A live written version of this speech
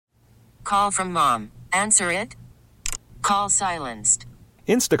call from mom. Answer it. Call silenced.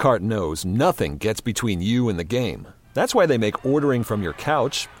 Instacart knows nothing gets between you and the game. That's why they make ordering from your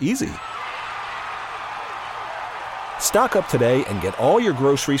couch easy. Stock up today and get all your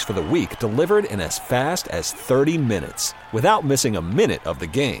groceries for the week delivered in as fast as 30 minutes without missing a minute of the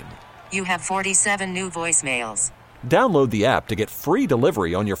game. You have 47 new voicemails. Download the app to get free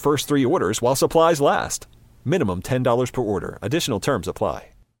delivery on your first 3 orders while supplies last. Minimum $10 per order. Additional terms apply.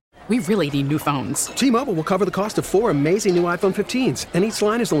 We really need new phones. T-Mobile will cover the cost of 4 amazing new iPhone 15s, and each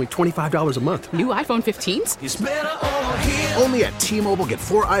line is only $25 a month. New iPhone 15s? It's better over here. Only at T-Mobile, get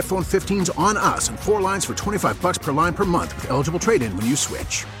 4 iPhone 15s on us and 4 lines for $25 per line per month with eligible trade-in when you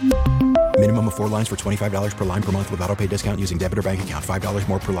switch. Minimum of 4 lines for $25 per line per month with autopay discount using debit or bank account. $5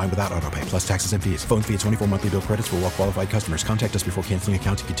 more per line without autopay, plus taxes and fees. Phone fee at 24 monthly bill credits for well-qualified customers. Contact us before canceling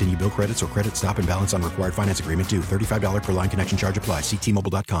account to continue bill credits or credit stop and balance on required finance agreement due. $35 per line connection charge applies. See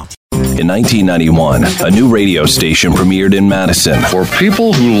T-Mobile.com. In 1991, a new radio station premiered in Madison. For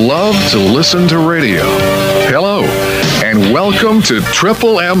people who love to listen to radio, hello, and welcome to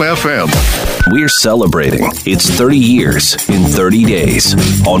Triple M-FM. We're celebrating its 30 years in 30 days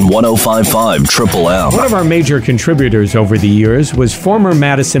on 105.5 Triple M. One of our major contributors over the years was former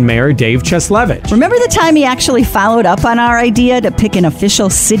Madison Mayor Dave Cheslevich. Remember the time he actually followed up on our idea to pick an official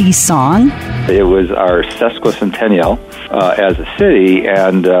city song? It was our sesquicentennial as a city,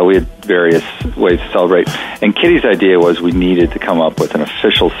 and we had various ways to celebrate. And Kitty's idea was we needed to come up with an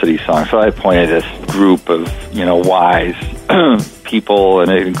official city song. So I appointed this group of, wise people, and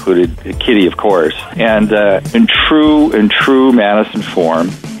it included Kitty, of course. And in true Madison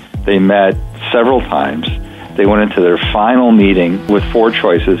form, they met several times. They went into their final meeting with 4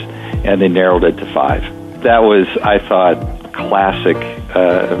 choices, and they narrowed it to 5. That was, I thought, classic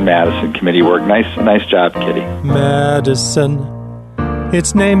Madison committee work. Nice job, Kitty. Madison,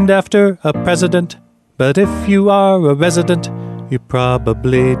 it's named after a president, but if you are a resident, you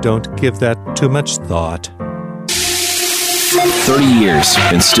probably don't give that too much thought. 30 years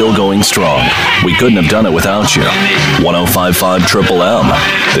and still going strong. We couldn't have done it without you. 105.5 Triple M,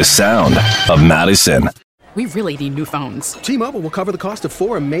 the sound of Madison. We really need new phones. T-Mobile will cover the cost of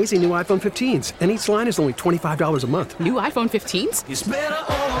 4 amazing new iPhone 15s, and each line is only $25 a month. New iPhone 15s? It's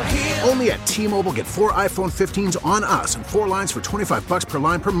better over here. Only at T-Mobile, get 4 iPhone 15s on us and 4 lines for $25 per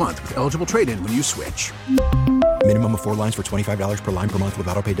line per month with eligible trade-in when you switch. Minimum of 4 lines for $25 per line per month with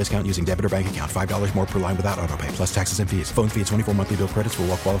autopay discount using debit or bank account. $5 more per line without autopay, plus taxes and fees. Phone fee at 24 monthly bill credits for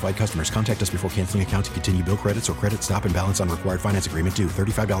well-qualified customers. Contact us before canceling account to continue bill credits or credit stop and balance on required finance agreement due.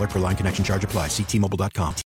 $35 per line connection charge applies. See T-Mobile.com.